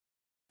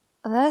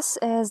This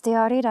is the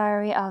audio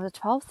diary of the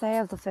 12th day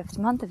of the 5th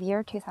month of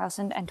year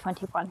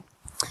 2021.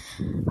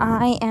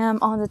 I am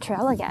on the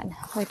trail again,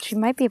 which you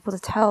might be able to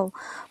tell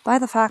by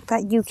the fact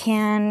that you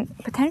can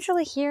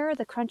potentially hear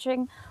the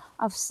crunching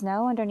of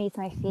snow underneath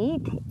my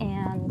feet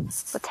and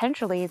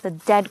potentially the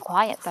dead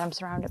quiet that I'm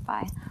surrounded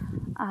by.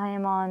 I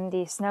am on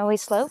the snowy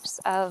slopes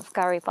of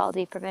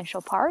Garibaldi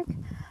Provincial Park.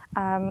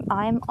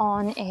 I'm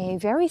on a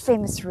very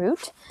famous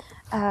route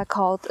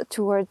called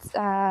towards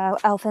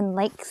Elfin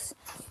Lakes.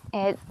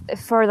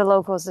 For the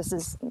locals, this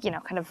is,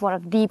 kind of one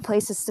of the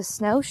places to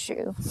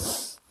snowshoe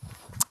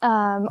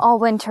all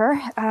winter.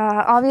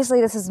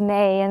 Obviously, this is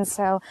May, and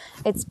so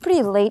it's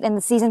pretty late in the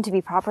season to be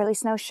properly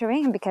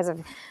snowshoeing because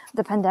of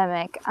the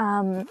pandemic.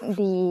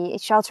 The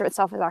shelter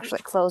itself is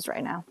actually closed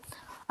right now.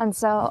 And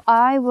so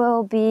I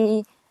will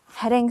be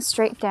heading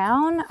straight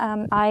down.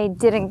 I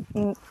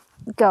didn't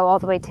go all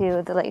the way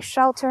to the lake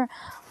shelter,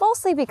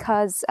 mostly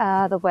because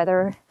the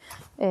weather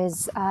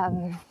is,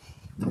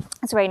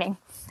 it's raining.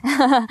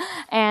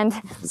 And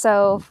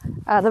so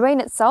the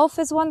rain itself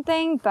is one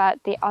thing, but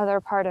the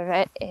other part of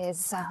it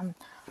is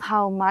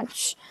how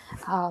much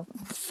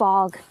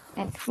fog,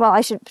 and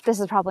this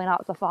is probably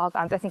not the fog,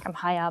 I think I'm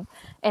high up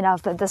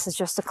enough that this is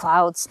just the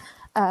clouds.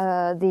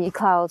 The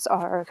clouds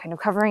are kind of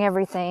covering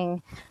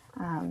everything.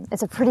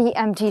 It's a pretty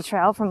empty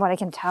trail from what I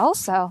can tell,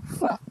 so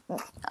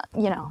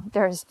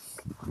there's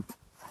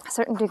a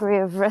certain degree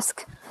of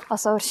risk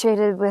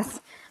associated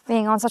with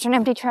being on such an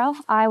empty trail.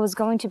 I was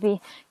going to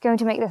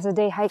make this a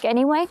day hike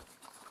anyway,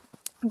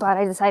 but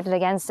I decided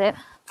against it,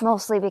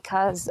 mostly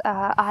because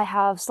I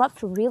have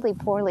slept really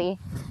poorly,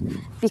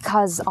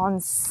 because on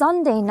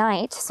Sunday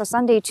night, so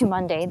Sunday to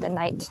Monday, the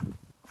night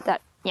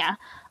that,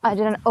 I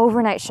did an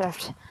overnight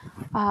shift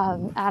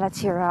at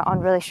Atira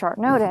on really short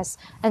notice.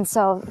 And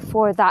so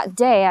for that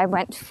day, I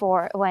went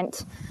 2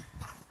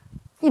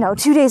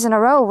 days in a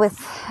row with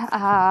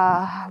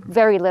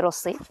very little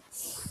sleep.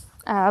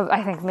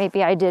 I think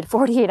maybe I did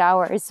 48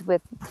 hours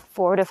with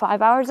 4 to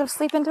 5 hours of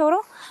sleep in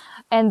total.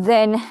 And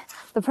then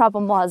the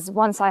problem was,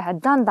 once I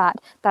had done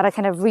that I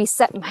kind of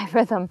reset my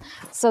rhythm.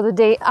 So the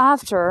day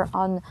after,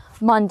 on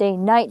Monday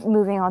night,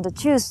 moving on to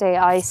Tuesday,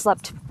 I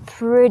slept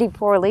pretty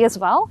poorly as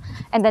well.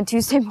 And then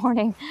Tuesday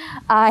morning,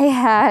 I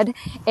had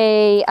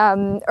a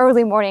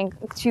early morning,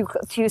 two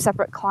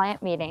separate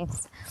client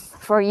meetings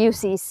for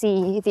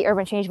UCC, the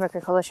Urban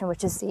Changemaker Coalition,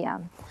 which is the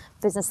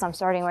business I'm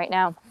starting right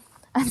now.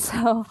 And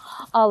so,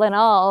 all in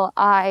all,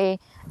 I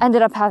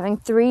ended up having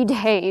 3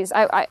 days.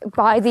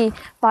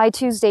 By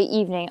Tuesday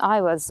evening, I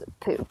was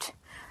pooped,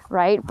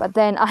 right? But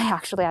then I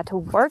actually had to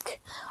work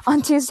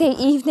on Tuesday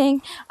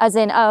evening, as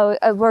in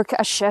I work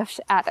a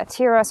shift at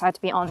Atira, so I had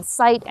to be on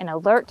site and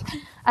alert.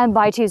 And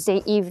by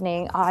Tuesday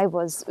evening, I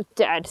was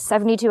dead.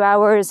 72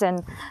 hours,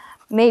 and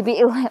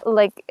maybe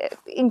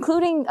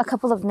including a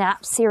couple of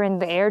naps here and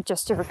there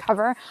just to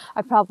recover.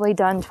 I've probably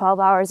done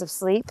 12 hours of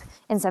sleep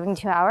in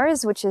 72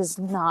 hours, which is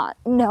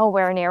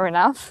nowhere near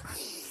enough.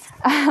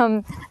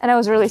 And I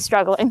was really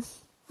struggling.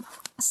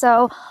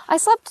 So I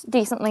slept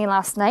decently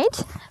last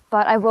night,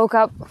 but I woke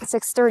up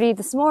 6:30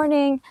 this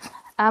morning.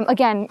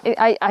 Again,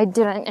 I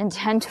didn't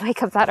intend to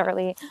wake up that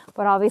early,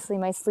 but obviously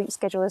my sleep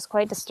schedule is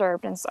quite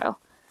disturbed, and so,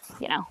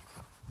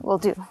 we'll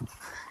do.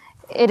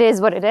 It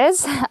is what it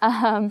is.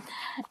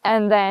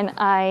 And then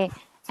I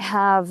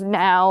have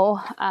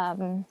now,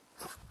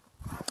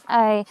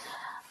 I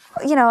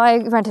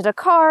rented a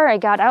car, I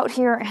got out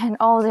here, and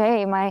all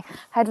day my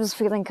head was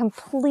feeling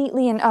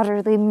completely and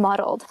utterly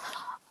muddled.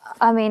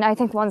 I mean, I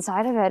think one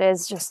side of it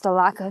is just the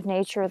lack of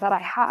nature that I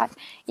had,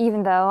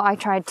 even though I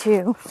tried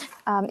to,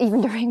 even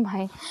during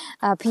my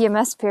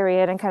PMS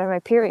period and kind of my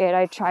period,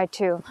 I tried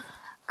to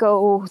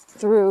go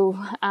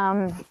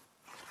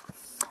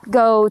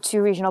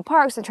to regional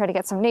parks and try to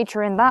get some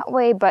nature in that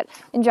way. But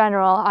in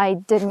general, I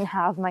didn't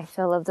have my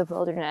fill of the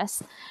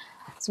wilderness,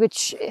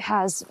 which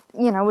is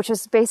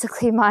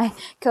basically my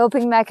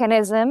coping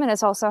mechanism. And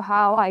it's also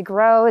how I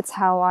grow. It's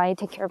how I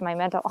take care of my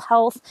mental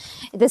health.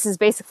 This is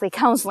basically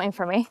counseling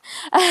for me.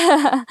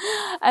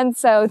 And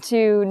so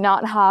to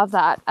not have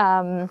that,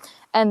 and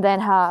then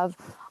have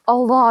a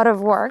lot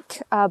of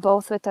work,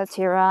 both with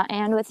Atira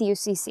and with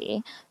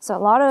UCC. So a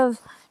lot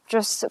of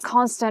just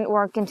constant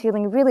work and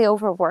feeling really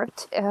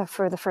overworked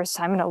for the first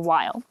time in a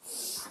while.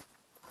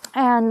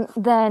 And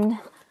then,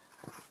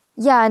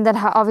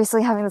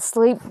 obviously having the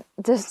sleep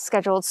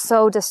schedule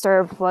so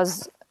disturbed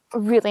was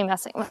really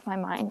messing with my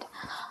mind.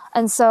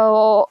 And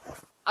so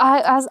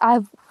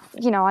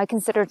I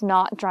considered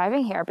not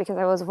driving here because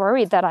I was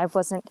worried that I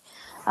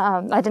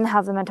didn't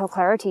have the mental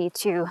clarity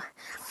to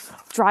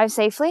drive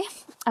safely.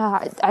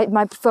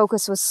 My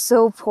focus was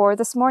so poor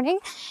this morning.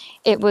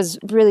 It was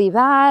really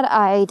bad.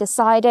 I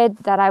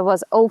decided that I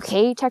was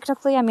okay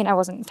technically. I mean, I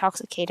wasn't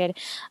intoxicated.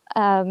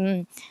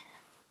 And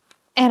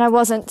I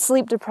wasn't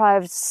sleep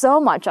deprived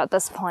so much at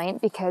this point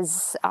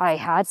because I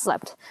had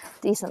slept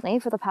decently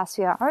for the past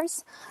few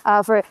hours,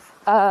 for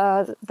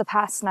the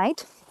past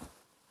night.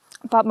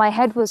 But my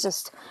head was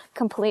just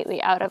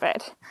completely out of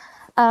it.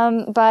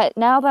 But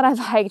now that I've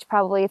hiked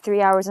probably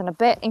 3 hours and a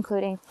bit,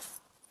 including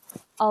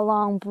a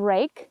long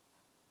break,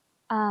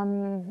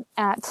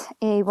 at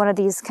one of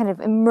these kind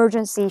of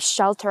emergency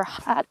shelter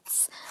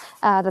huts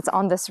that's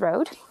on this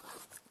road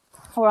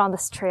or on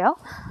this trail,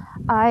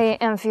 I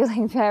am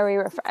feeling very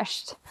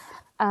refreshed.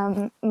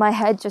 My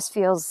head just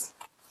feels,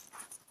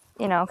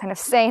 kind of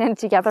sane and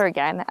together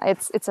again.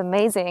 It's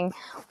amazing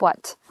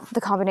what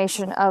the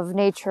combination of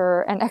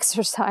nature and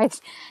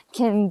exercise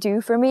can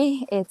do for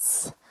me.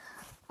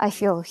 I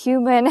feel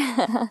human.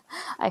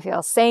 I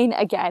feel sane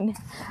again.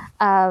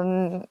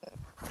 And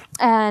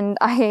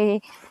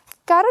I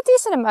got a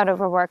decent amount of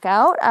a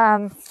workout.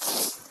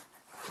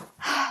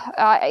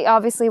 I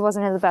obviously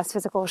wasn't in the best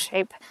physical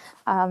shape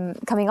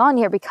coming on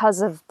here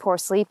because of poor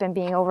sleep and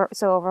being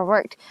so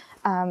overworked.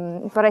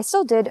 But I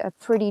still did a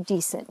pretty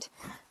decent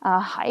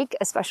hike,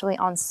 especially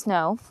on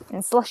snow,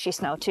 and slushy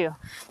snow too.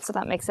 So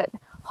that makes it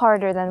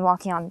harder than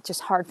walking on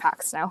just hard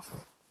packed snow.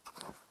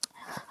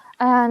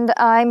 And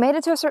I made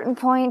it to a certain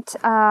point.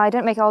 I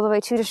didn't make it all the way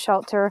to the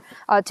shelter,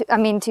 to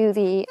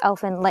the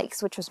Elfin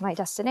Lakes, which was my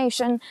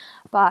destination.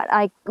 But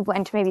I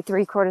went maybe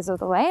 3/4 of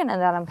the way, and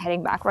then I'm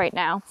heading back right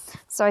now.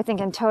 So I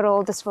think in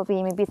total, this will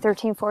be maybe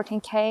 13,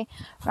 14K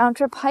round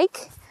trip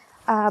hike.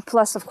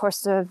 Plus, of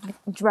course, the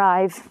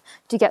drive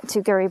to get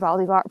to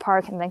Garibaldi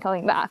Park and then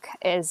going back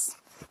is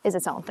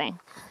its own thing.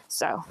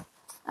 So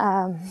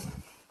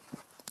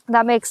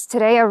that makes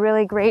today a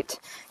really great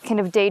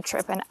kind of day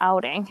trip and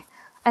outing.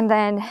 And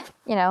then,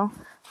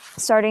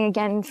 starting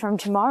again from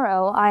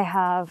tomorrow, I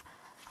have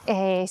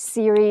a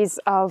series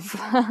of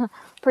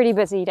pretty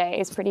busy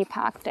days, pretty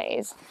packed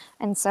days.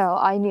 And so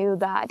I knew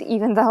that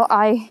even though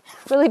I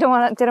really didn't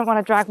want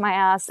to drag my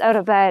ass out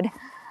of bed,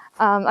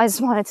 I just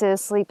wanted to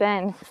sleep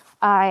in.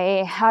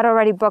 I had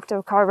already booked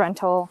a car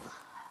rental,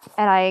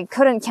 and I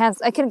couldn't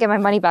get my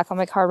money back on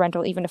my car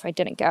rental even if I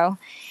didn't go.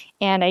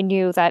 And I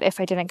knew that if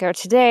I didn't go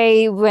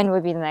today, when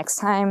would be the next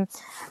time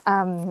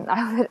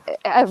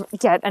I would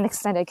get an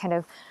extended kind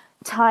of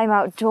time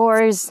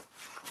outdoors.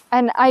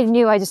 And I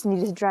knew I just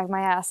needed to drag my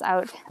ass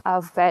out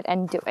of bed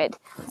and do it.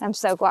 I'm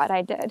so glad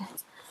I did.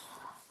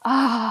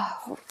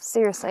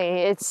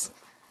 Seriously,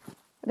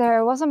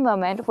 there was a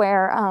moment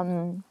where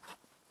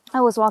I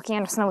was walking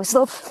on a snowy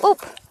slope.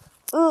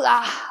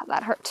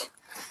 That hurt.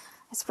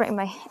 I sprained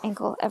my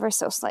ankle ever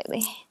so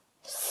slightly.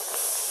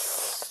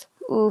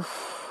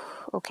 Oof.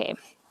 Okay,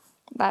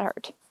 that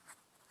hurt.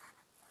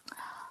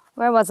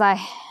 Where was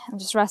I? I'm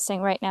just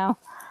resting right now,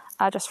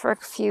 just for a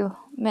few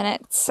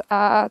minutes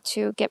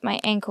to get my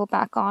ankle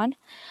back on.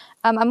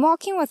 I'm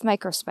walking with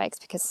micro spikes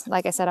because,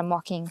 like I said, I'm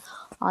walking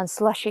on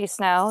slushy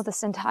snow.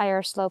 This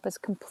entire slope is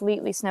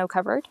completely snow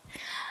covered.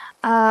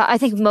 I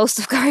think most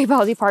of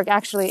Garibaldi Park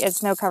actually is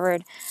snow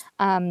covered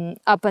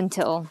up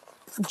until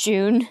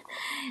June,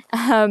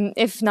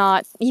 if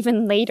not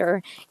even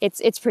later.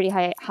 It's pretty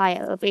high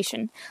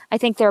elevation. I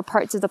think there are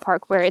parts of the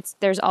park where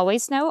there's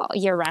always snow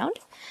year round.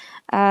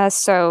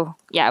 So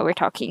yeah, we're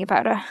talking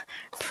about a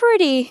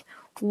pretty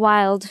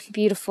wild,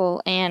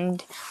 beautiful,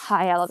 and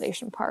high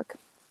elevation park.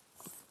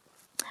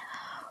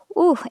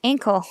 Ooh,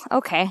 ankle.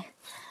 Okay.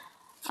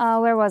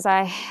 Where was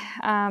I?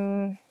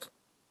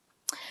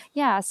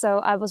 Yeah, so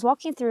I was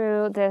walking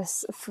through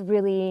this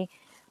really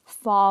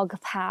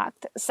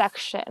fog-packed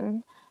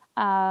section.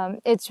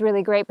 It's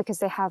really great because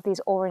they have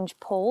these orange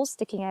poles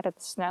sticking out of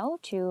the snow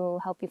to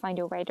help you find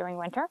your way during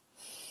winter.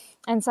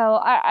 And so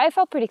I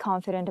felt pretty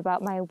confident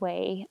about my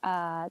way.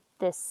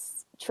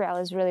 This trail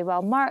is really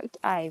well marked.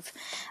 I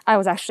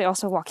was actually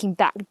also walking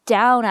back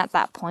down at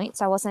that point,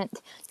 so I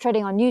wasn't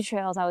treading on new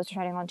trails. I was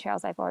treading on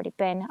trails I've already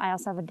been. I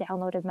also have a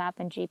downloaded map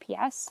and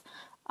GPS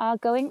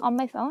going on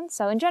my phone.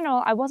 So in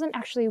general, I wasn't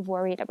actually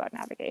worried about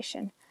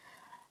navigation.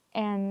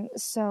 And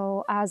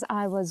so as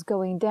I was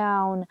going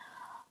down,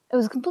 it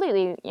was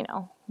completely,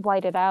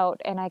 whited out,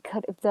 and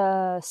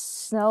the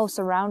snow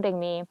surrounding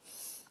me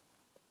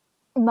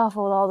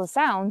muffled all the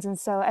sounds, and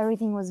so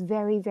everything was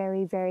very,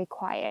 very, very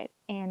quiet,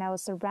 and I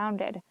was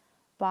surrounded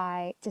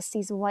by just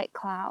these white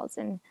clouds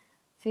and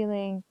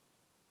feeling,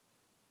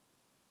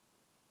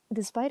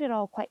 despite it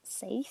all, quite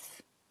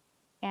safe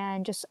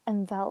and just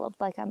enveloped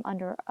like I'm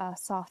under a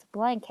soft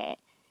blanket.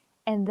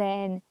 And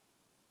then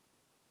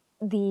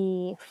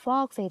the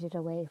fog faded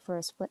away for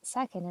a split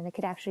second, and I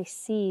could actually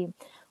see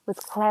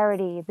with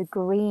clarity the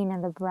green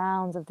and the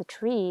browns of the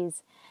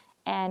trees,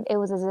 and it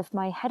was as if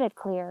my head had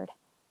cleared.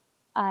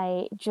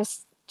 I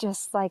just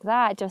like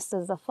that, just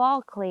as the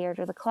fog cleared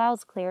or the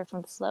clouds cleared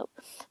from the slope,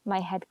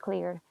 my head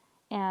cleared,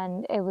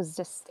 and it was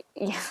just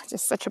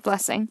such a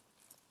blessing.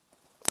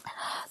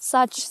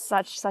 Such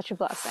a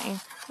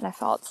blessing, and I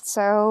felt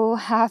so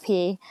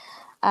happy.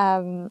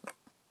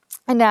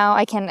 And now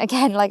I can,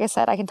 again, like I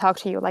said, I can talk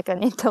to you like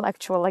an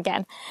intellectual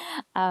again,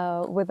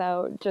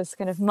 without just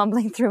kind of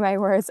mumbling through my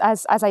words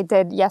as I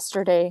did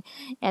yesterday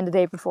and the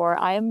day before.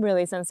 I am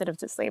really sensitive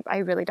to sleep. I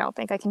really don't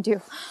think I can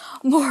do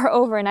more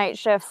overnight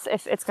shifts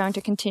if it's going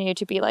to continue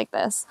to be like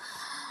this.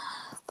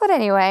 But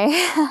anyway,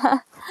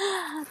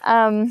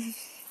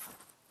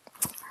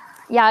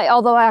 yeah,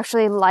 although I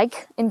actually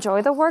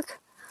enjoy the work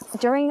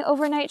during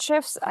overnight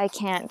shifts, I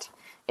can't.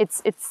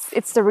 It's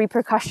the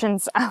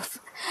repercussions of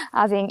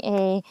having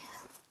a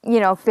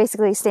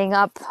basically staying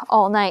up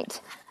all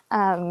night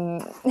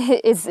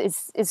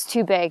is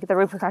too big. The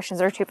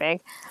repercussions are too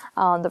big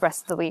the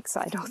rest of the week, so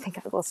I don't think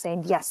I will say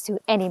yes to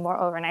any more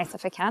overnights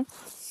if I can.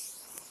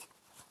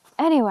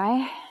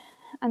 Anyway,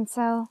 and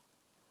so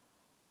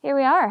here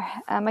we are.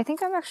 I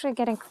think I'm actually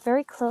getting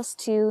very close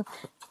to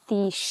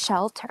the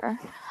shelter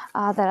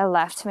that I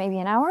left maybe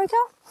an hour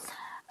ago.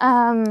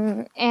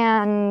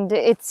 And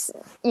it's,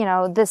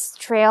 this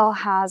trail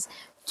has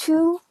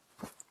two...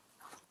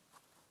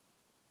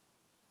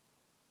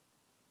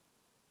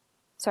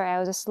 Sorry, I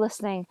was just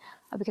listening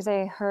because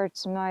I heard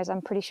some noise.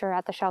 I'm pretty sure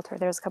at the shelter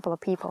there's a couple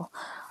of people.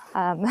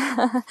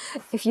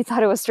 If you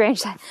thought it was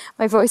strange that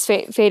my voice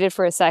faded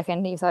for a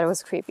second, you thought it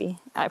was creepy,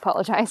 I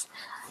apologize.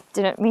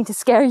 Didn't mean to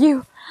scare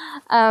you.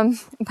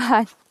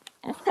 But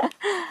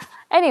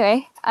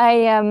anyway,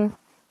 I've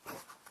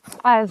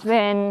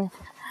been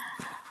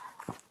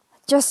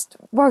just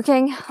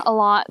working a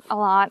lot,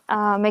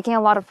 making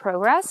a lot of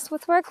progress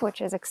with work, which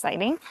is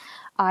exciting.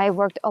 I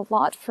worked a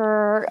lot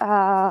for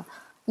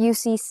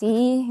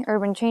UCC,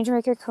 Urban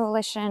Changemaker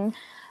Coalition,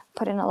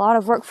 put in a lot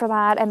of work for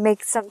that and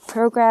make some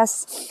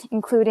progress,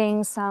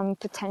 including some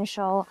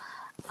potential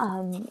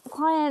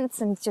clients,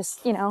 and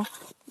just,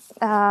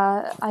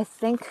 I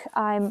think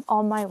I'm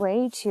on my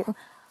way to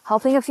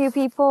helping a few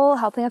people,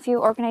 helping a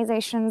few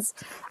organizations,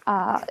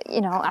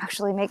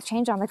 actually make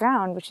change on the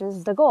ground, which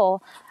is the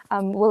goal.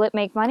 Will it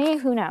make money?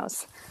 Who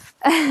knows?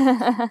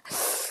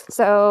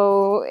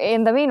 So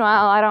in the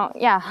meanwhile, I don't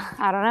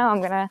know. I'm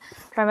going to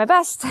try my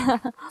best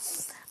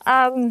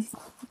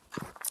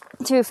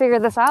to figure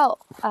this out.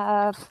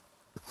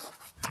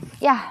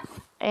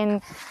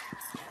 And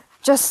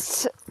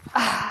just,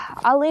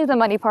 I'll leave the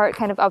money part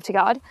kind of up to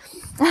God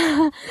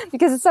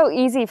because it's so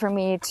easy for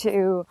me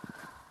to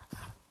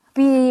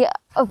be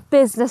a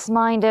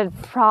business-minded,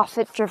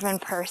 profit-driven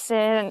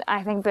person.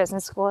 I think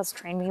business school has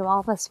trained me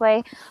well this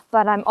way,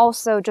 but I'm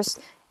also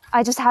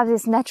I just have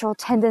this natural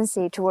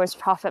tendency towards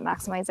profit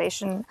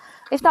maximization.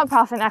 If not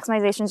profit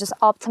maximization, just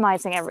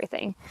optimizing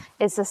everything.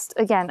 It's just,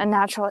 again, a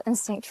natural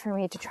instinct for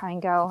me to try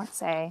and go and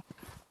say,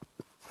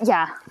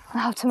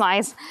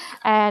 optimize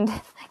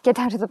and get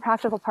down to the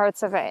practical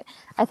parts of it.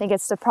 I think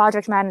it's the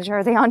project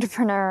manager, the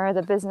entrepreneur,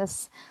 the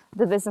business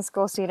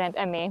school student,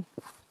 and me.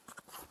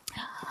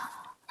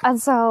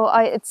 And so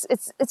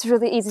it's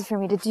really easy for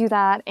me to do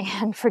that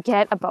and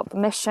forget about the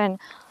mission,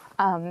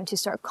 to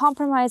start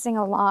compromising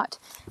a lot,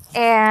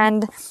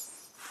 and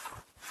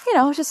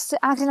just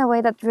to act in a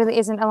way that really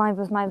isn't aligned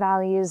with my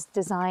values,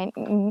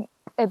 design,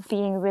 it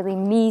being really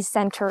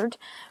me-centered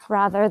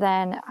rather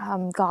than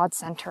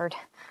God-centered.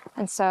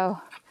 And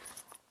so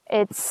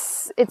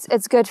it's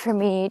good for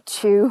me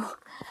to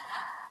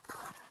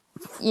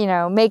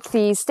make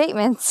these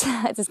statements.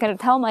 I'm just going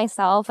to tell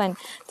myself and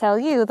tell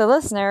you, the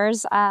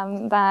listeners,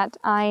 that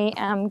I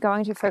am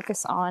going to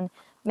focus on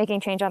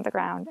making change on the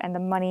ground, and the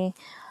money.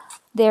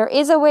 There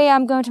is a way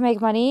I'm going to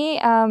make money,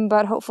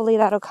 but hopefully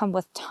that'll come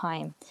with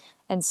time.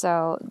 And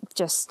so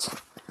just,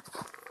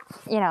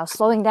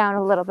 slowing down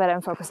a little bit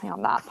and focusing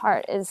on that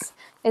part is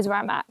where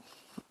I'm at.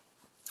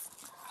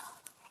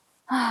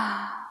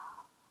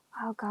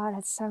 Oh God,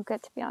 it's so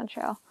good to be on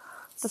trail.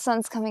 The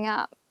sun's coming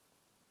up.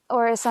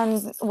 Or the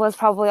sun was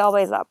probably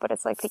always up, but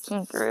it's like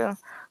peeking through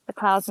the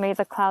clouds. Maybe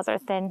the clouds are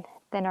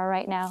thinner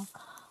right now.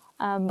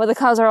 But the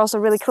clouds are also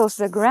really close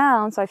to the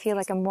ground, so I feel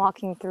like I'm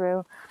walking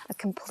through a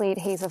complete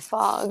haze of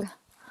fog.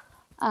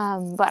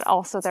 But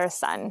also there's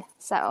sun,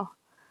 so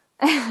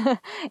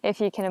if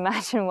you can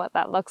imagine what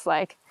that looks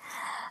like.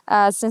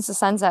 Since the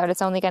sun's out,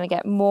 it's only going to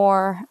get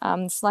more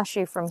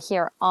slushy from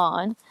here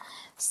on.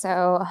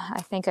 So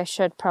I think I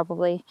should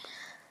probably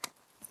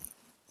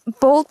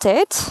bolt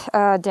it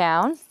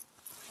down.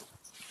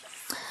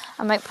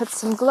 I might put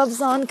some gloves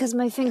on because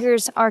my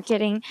fingers are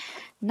getting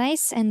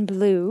nice and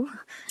blue.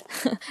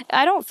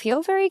 I don't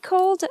feel very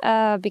cold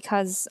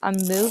because I'm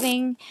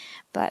moving,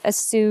 but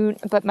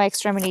my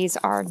extremities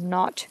are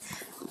not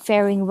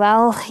faring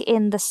well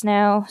in the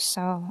snow.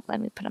 So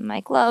let me put on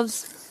my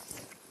gloves.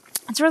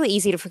 It's really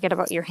easy to forget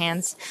about your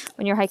hands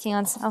when you're hiking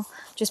on snow,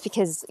 just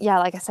because,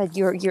 like I said,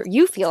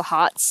 you feel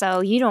hot,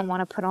 so you don't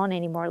want to put on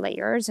any more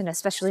layers, and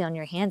especially on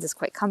your hands is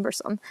quite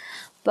cumbersome.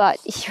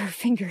 But your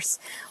fingers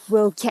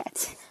will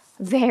get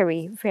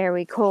very,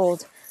 very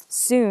cold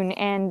soon,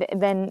 and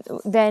then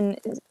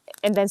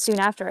soon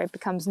after, it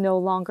becomes no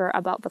longer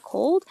about the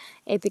cold,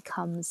 it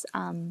becomes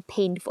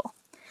painful.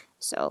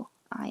 So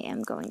I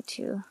am going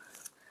to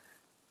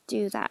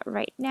do that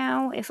right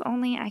now. If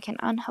only I can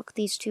unhook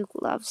these two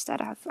gloves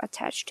that I've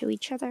attached to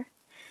each other.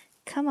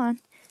 Come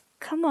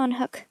on,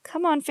 hook,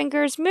 come on,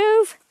 fingers,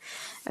 move.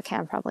 Okay,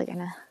 I'm probably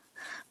gonna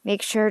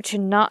make sure to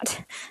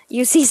not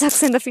use these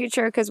hooks in the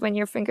future, because when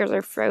your fingers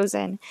are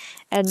frozen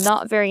and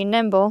not very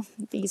nimble,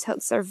 these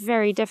hooks are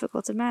very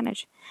difficult to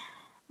manage.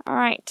 All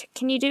right,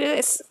 can you do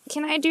this?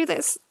 Can I do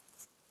this?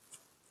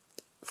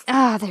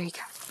 Ah, there you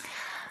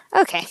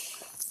go. Okay.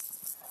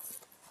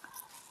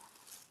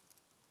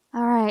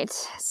 All right,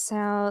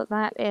 so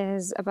that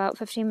is about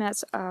 15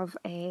 minutes of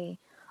a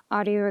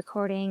audio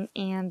recording,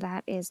 and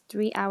that is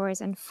 3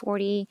 hours and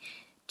 42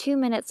 2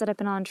 minutes that I've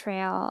been on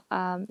trail,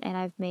 and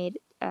I've made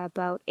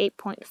about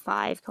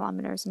 8.5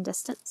 kilometers in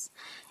distance.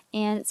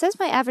 And it says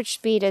my average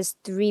speed is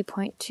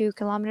 3.2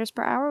 kilometers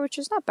per hour, which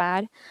is not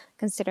bad,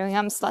 considering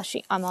I'm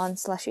on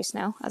slushy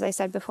snow, as I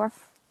said before.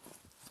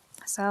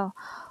 So,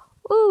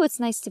 ooh, it's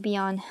nice to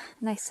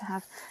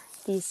have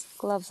these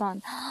gloves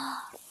on.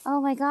 Oh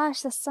my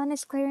gosh, the sun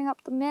is clearing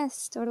up the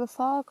mist, or the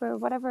fog, or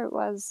whatever it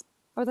was,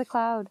 or the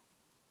cloud.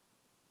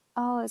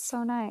 Oh, it's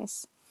so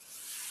nice.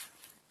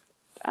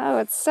 Oh,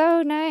 it's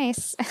so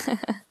nice.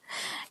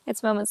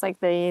 It's moments like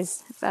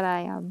these that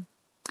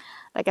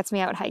that gets me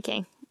out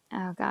hiking.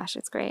 Oh gosh,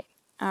 it's great.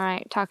 All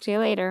right, talk to you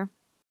later.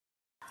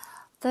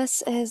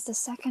 This is the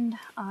second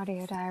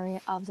audio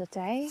diary of the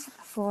day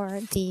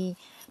for the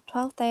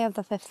 12th day of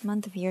the 5th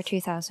month of year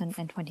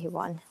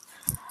 2021.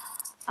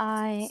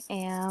 I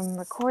am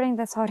recording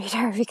this audio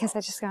diary because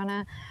I just want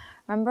to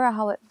remember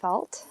how it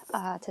felt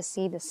to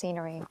see the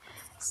scenery.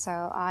 So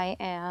I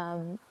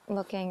am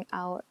looking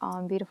out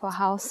on beautiful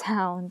Howe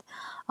Sound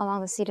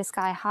along the Sea to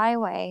Sky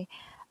Highway.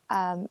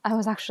 I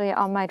was actually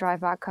on my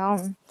drive back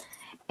home,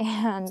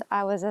 and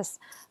I was just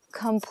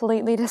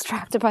completely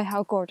distracted by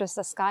how gorgeous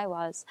the sky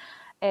was.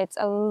 It's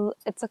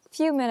a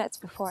few minutes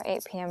before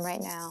 8 p.m.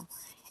 right now,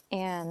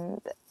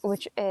 and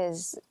which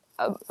is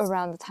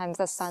around the time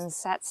the sun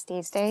sets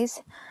these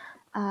days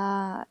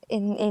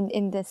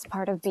in this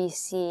part of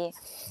BC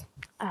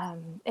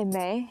in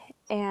May.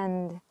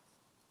 And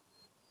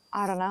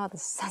I don't know, the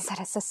sunset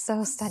is just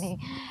so stunning.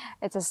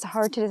 It's just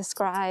hard to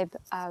describe.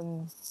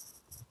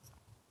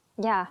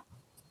 Yeah,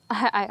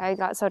 I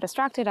got so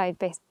distracted, I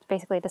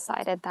basically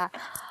decided that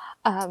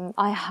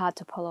I had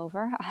to pull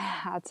over. I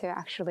had to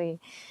actually,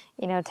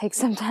 take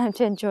some time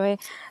to enjoy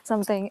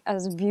something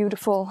as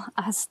beautiful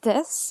as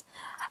this.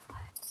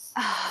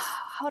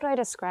 How do I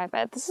describe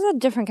it? This is a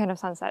different kind of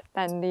sunset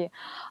than the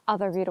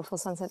other beautiful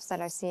sunsets that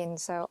I've seen.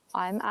 So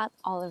I'm at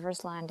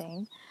Oliver's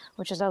Landing,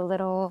 which is a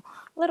little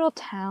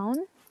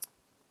town,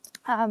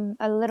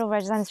 a little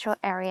residential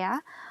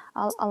area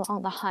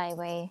along the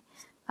highway.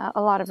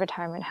 A lot of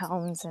retirement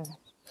homes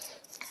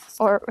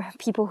or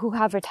people who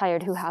have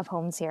retired who have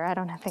homes here. I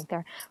don't think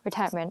they're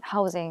retirement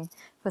housing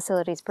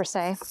facilities per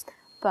se,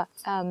 but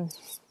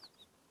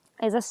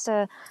it's just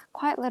a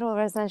quiet little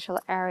residential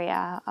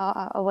area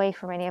away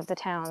from any of the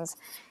towns.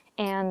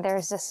 And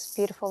there's this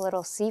beautiful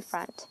little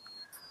seafront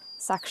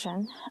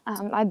section.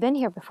 I've been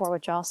here before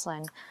with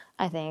Jocelyn,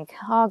 I think,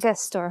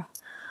 August or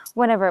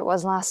whenever it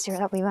was last year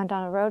that we went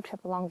on a road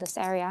trip along this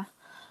area.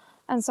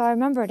 And so I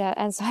remembered it,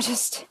 and so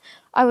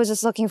I was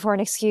just looking for an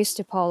excuse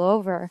to pull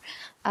over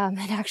and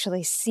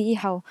actually see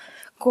how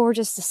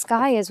gorgeous the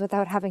sky is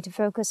without having to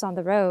focus on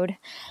the road.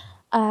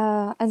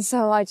 And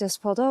so I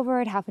just pulled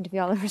over. It happened to be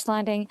Oliver's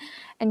Landing,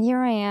 and here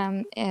I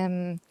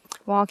am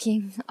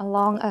walking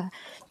along a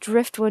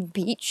driftwood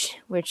beach,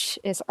 which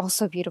is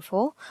also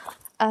beautiful.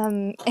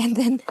 And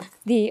then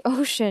the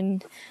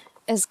ocean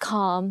is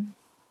calm,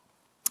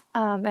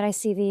 and I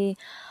see the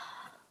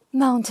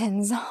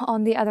mountains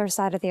on the other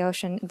side of the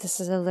ocean. This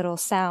is a little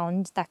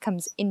sound that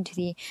comes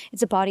into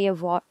it's a body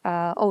of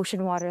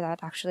ocean water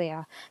that actually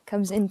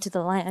comes into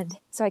the land,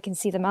 so I can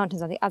see the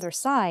mountains on the other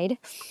side.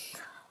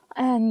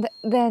 And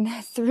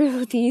then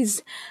through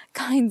these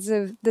kinds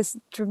of this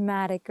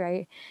dramatic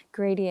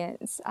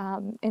gradients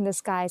in the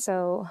sky,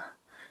 so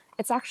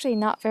it's actually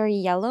not very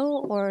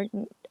yellow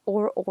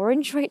or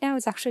orange right now.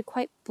 It's actually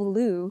quite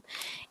blue,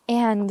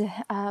 and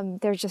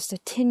there's just a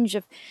tinge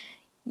of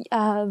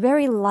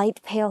very light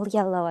pale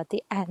yellow at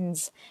the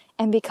ends.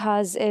 And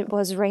because it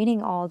was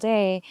raining all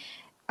day,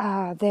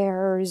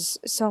 there's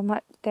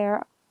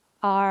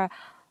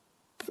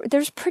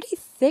pretty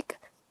thick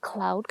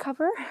cloud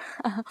cover.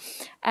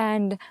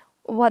 And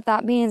what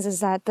that means is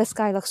that the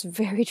sky looks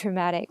very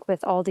dramatic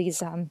with all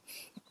these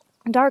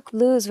dark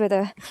blues where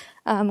the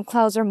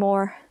clouds are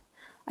more,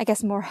 I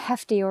guess, more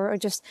hefty, or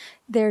just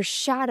there's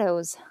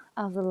shadows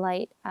of the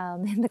light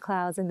in the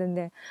clouds, and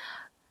then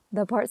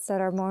the parts that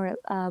are more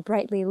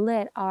brightly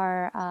lit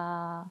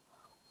are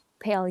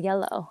pale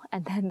yellow,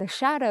 and then the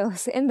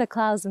shadows in the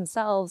clouds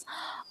themselves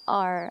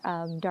are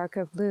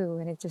darker blue,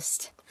 and it's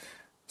just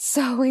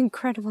so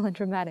incredible and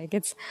dramatic.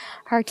 It's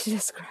hard to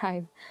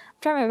describe. I'm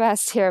trying my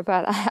best here,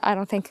 but I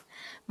don't think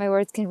my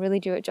words can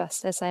really do it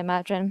justice, I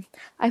imagine.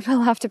 I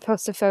will have to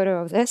post a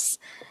photo of this.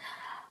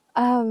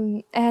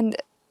 And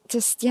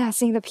just,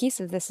 seeing the piece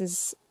of this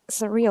is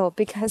surreal,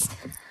 because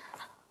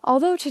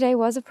although today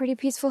was a pretty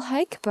peaceful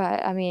hike,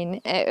 but I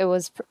mean, it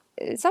was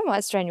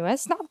somewhat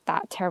strenuous, not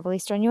that terribly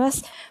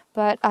strenuous,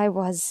 but I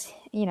was,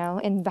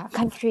 in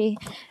backcountry,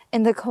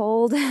 in the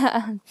cold,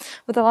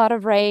 with a lot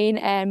of rain,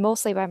 and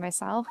mostly by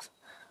myself.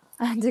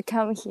 And to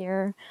come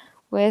here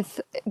with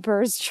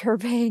birds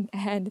chirping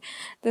and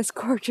this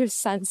gorgeous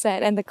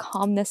sunset and the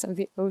calmness of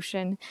the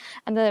ocean,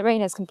 and the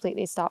rain has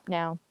completely stopped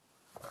now.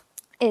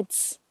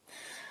 It's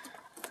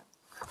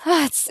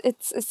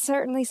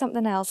certainly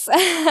something else.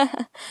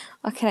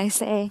 What can I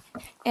say?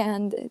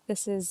 And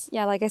this is,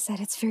 like I said,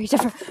 it's very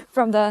different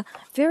from the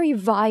very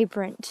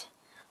vibrant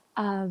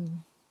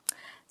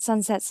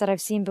sunsets that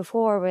I've seen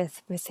before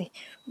with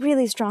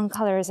really strong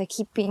colors. I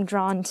keep being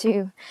drawn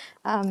to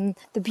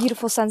the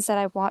beautiful sunset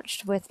I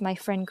watched with my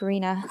friend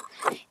Karina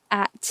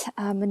at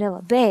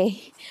Manila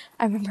Bay.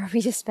 I remember we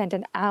just spent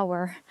an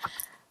hour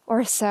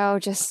or so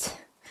just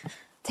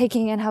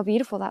taking in how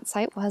beautiful that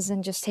site was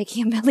and just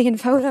taking a million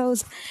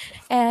photos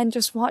and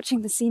just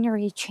watching the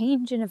scenery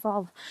change and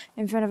evolve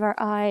in front of our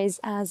eyes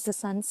as the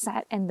sun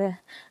set and the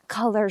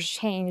colors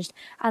changed.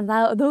 And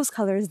those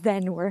colors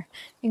then were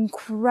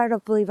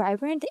incredibly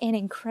vibrant and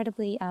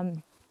incredibly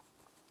kind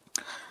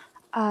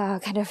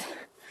of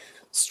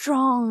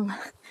strong,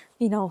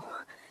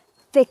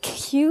 thick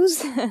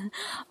hues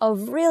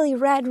of really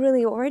red,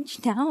 really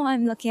orange. Now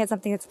I'm looking at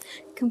something that's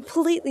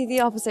completely the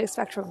opposite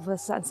spectrum of the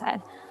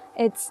sunset.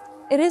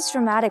 It is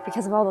dramatic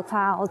because of all the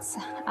clouds.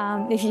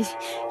 If you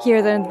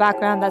hear them in the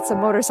background, that's a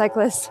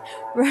motorcyclist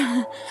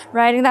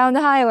riding down the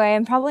highway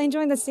and probably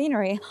enjoying the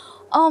scenery.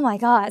 Oh my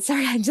God,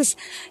 sorry, I'm just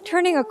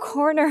turning a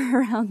corner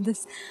around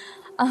this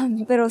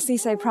little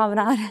seaside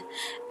promenade,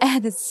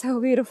 and it's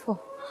so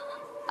beautiful.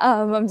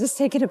 I'm just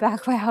taken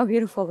aback by how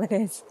beautiful it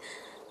is.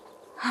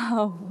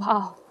 Oh,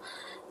 wow.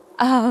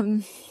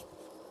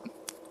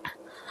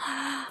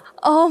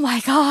 Oh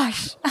my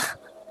gosh.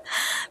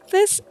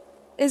 This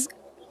is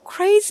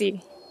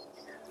crazy.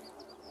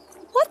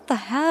 What the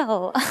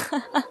hell?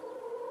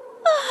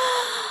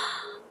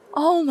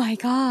 Oh my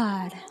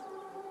God.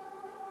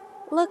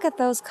 Look at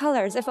those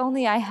colors. If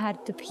only I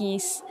had the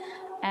peace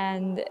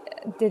and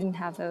didn't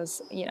have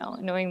those,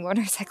 annoying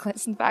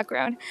motorcyclists in the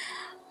background.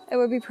 It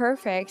would be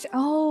perfect.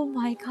 Oh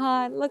my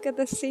God. Look at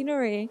the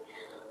scenery.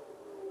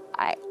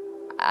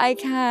 I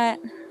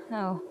can't.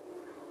 Oh.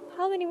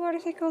 How many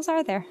motorcycles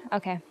are there?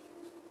 Okay.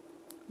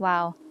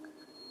 Wow.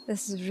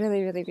 This is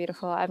really, really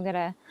beautiful. I'm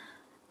gonna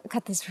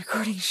cut this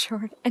recording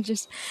short and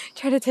just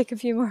try to take a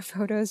few more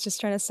photos, just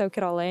trying to soak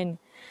it all in.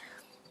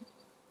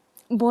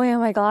 Boy,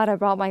 am I glad I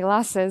brought my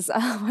glasses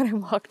when I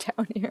walk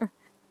down here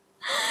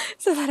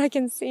so that I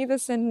can see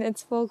this in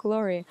its full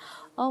glory.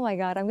 Oh my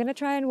God, I'm gonna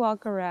try and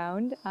walk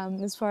around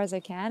as far as I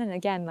can. And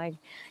again,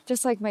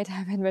 just like my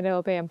time in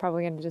Manila Bay, I'm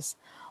probably gonna just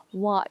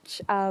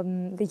watch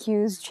the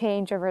hues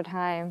change over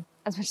time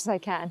as much as I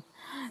can.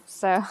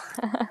 So,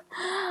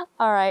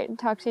 all right,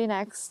 talk to you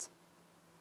next.